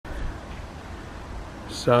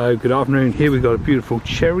So good afternoon. Here we've got a beautiful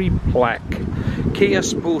cherry black Kia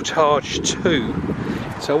Sportage 2.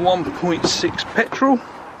 It's a 1.6 petrol.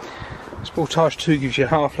 Sportage 2 gives you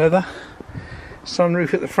half leather,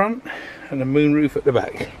 sunroof at the front and a moonroof at the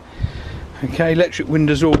back. Okay, electric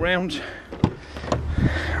windows all round.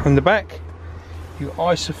 On the back you've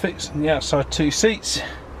got Isofix on the outside 2 seats.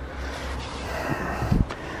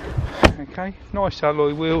 Okay, nice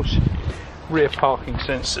alloy wheels, rear parking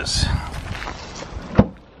sensors.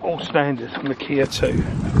 All standard on the Kia 2.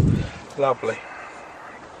 Lovely.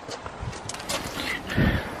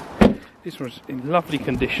 This one's in lovely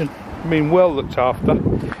condition. I mean, well looked after,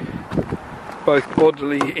 both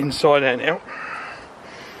bodily inside and out.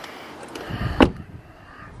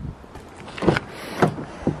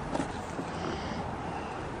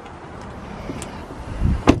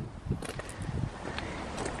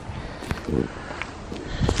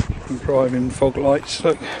 Driving fog lights,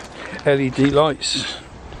 look, LED lights.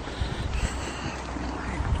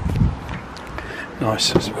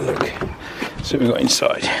 Nice, let's have a look. See what we've got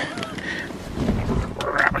inside.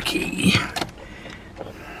 Grab a key.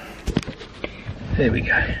 There we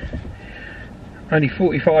go. Only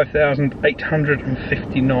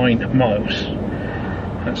 45,859 miles.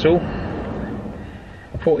 That's all.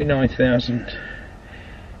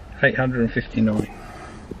 49,859.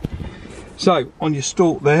 So, on your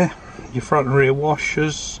stalk there, your front and rear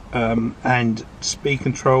washers and speed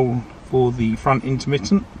control for the front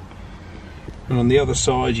intermittent. And on the other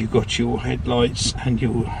side you've got your headlights and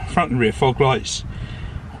your front and rear fog lights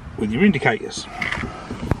with your indicators.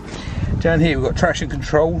 Down here we've got traction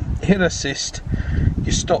control, hill assist,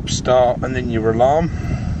 your stop start and then your alarm.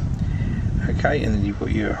 Okay, and then you've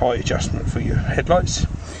got your height adjustment for your headlights.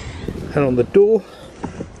 And on the door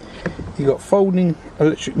you've got folding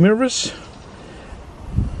electric mirrors,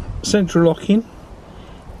 central locking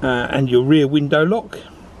and your rear window lock.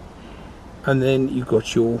 And then you've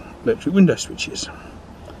got your electric window switches.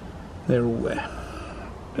 They're all there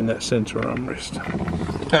in that centre armrest.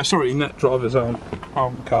 Sorry, in that driver's arm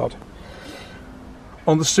card.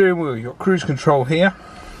 On the steering wheel you've got cruise control here.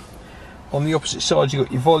 On the opposite side you've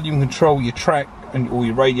got your volume control, your track and all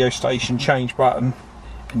your radio station change button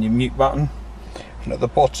and your mute button. And at the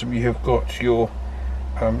bottom you have got your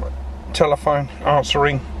telephone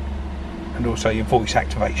answering and also your voice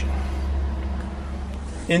activation.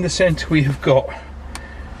 In the centre we have got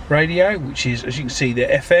radio, which is, as you can see, the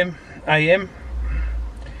FM, AM,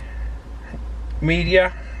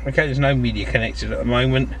 media. Okay, there's no media connected at the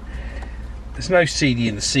moment. There's no CD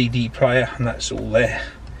in the CD player, and that's all there.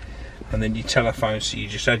 And then your telephone, so you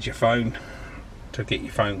just add your phone to get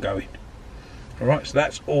your phone going. Alright, so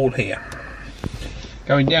that's all here.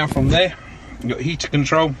 Going down from there, you've got heater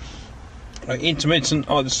control, intermittent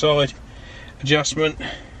either side, adjustment,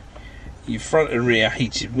 your front and rear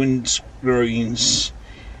heated windscreens,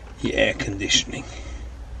 your air conditioning.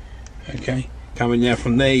 Okay, coming down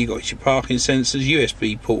from there you've got your parking sensors,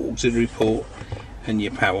 USB port, auxiliary port and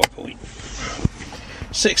your power point.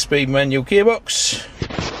 6-speed manual gearbox,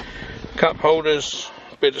 cup holders,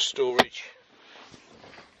 bit of storage.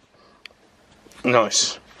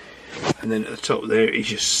 Nice. And then at the top there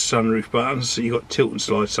is your sunroof buttons, so you've got tilt and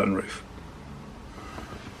slide sunroof.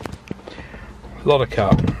 A lot of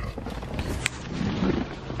car.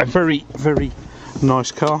 A very, very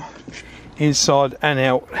nice car, inside and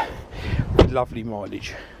out, with lovely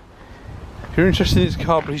mileage. If you're interested in this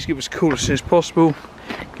car, please give us a call as soon as possible.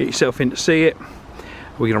 Get yourself in to see it.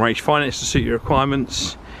 We can arrange finance to suit your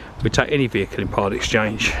requirements. We take any vehicle in part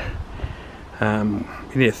exchange. Been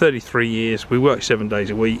here 33 years. We work 7 days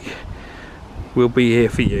a week. We'll be here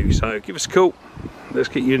for you. So give us a call. Let's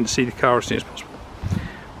get you in to see the car as soon as possible.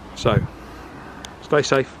 So stay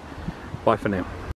safe. Bye for now.